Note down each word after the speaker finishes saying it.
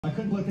I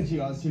couldn't look at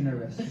you, I was too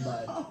nervous,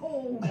 but...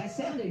 Oh, that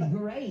sounded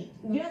great.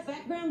 You have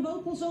background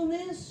vocals on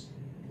this?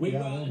 In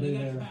the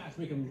next pass,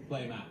 we can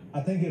play them out.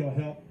 I think it'll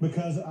help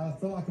because I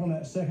feel like on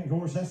that second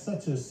chorus, that's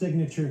such a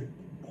signature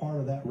part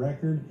of that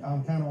record.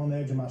 I'm kind of on the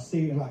edge of my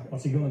seat, like,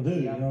 what's he going to do?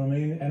 You know what I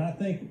mean? And I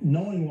think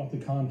knowing what the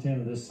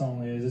content of this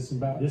song is, it's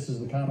about, this is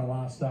the kind of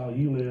lifestyle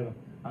you live.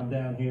 I'm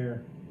down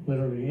here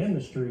literally in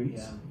the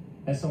streets. Yeah.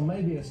 And so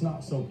maybe it's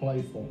not so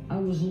playful. I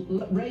was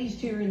raised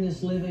here in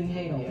this living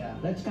hell. Yeah.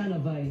 That's kind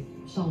of a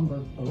somber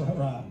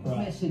Right.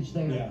 message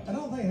there. Yeah. I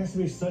don't think it has to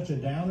be such a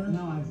downer,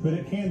 No, but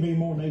it can be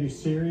more maybe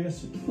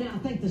serious. Now, I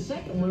think the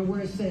second one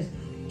where it says,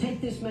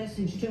 take this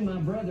message to my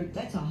brother,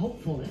 that's a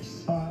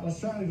hopefulness. All right, let's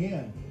try it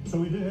again. So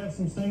we do have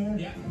some singers.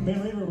 Yeah. Me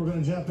and Reba, we're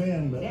going to jump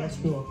in, but Yeah. that's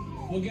cool.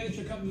 We'll get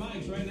you a couple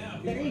mics right now.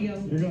 If There you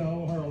go. You're going to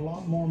owe her a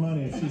lot more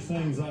money if she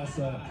sings us.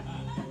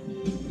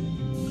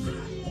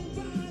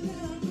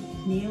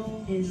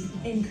 Neil is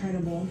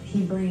incredible.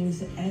 He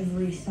brings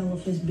every cell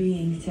of his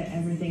being to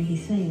everything he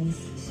sings.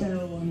 So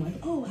I'm like,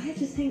 oh, I have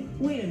to sing.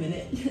 Wait a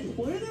minute.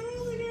 What are the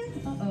rules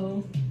again?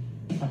 Uh-oh.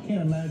 I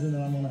can't imagine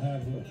that I'm going to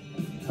have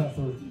a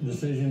tougher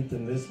decision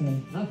than this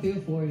one. I feel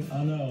for you.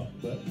 I know,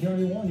 but you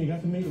already won. You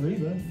got to meet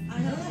Reba. I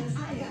know.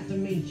 I got to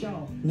meet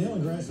y'all. Neil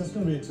and Grace, that's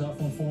going to be a tough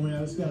one for me. I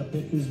just got to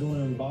pick who's going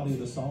to embody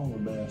the song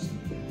the best.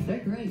 They're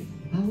great.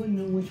 I wouldn't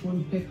know which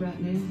one to pick right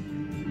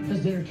now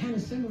because they're kind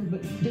of similar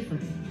but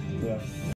different. Yeah.